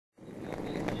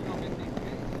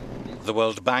The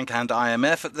World Bank and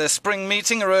IMF at their spring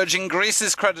meeting are urging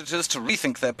Greece's creditors to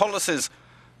rethink their policies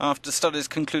after studies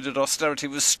concluded austerity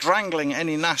was strangling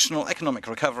any national economic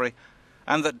recovery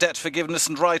and that debt forgiveness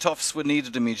and write-offs were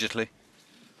needed immediately.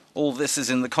 All this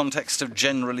is in the context of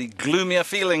generally gloomier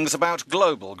feelings about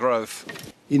global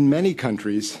growth. In many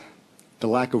countries, the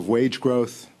lack of wage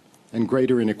growth and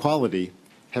greater inequality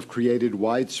have created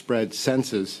widespread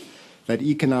senses that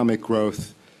economic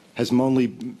growth has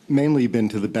mainly been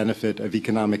to the benefit of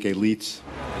economic elites.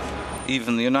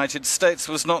 Even the United States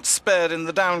was not spared in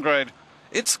the downgrade.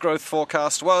 Its growth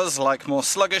forecast was, like more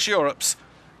sluggish Europe's,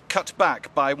 cut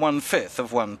back by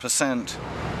 1/5%.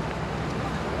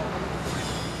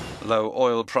 Low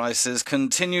oil prices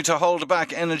continue to hold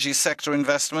back energy sector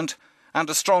investment, and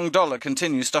a strong dollar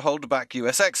continues to hold back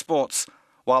US exports,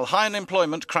 while high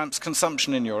unemployment cramps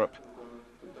consumption in Europe.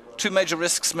 Two major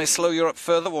risks may slow Europe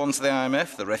further, warns the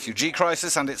IMF: the refugee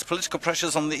crisis and its political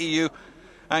pressures on the EU,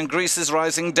 and Greece's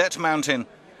rising debt mountain,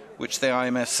 which the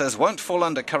IMF says won't fall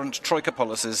under current troika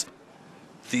policies.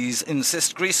 These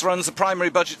insist Greece runs a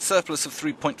primary budget surplus of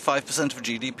 3.5% of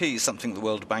GDP, something the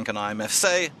World Bank and IMF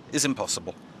say is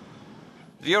impossible.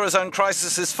 The Eurozone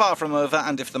crisis is far from over,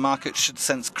 and if the market should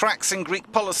sense cracks in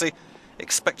Greek policy,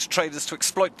 expect traders to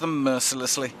exploit them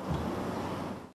mercilessly.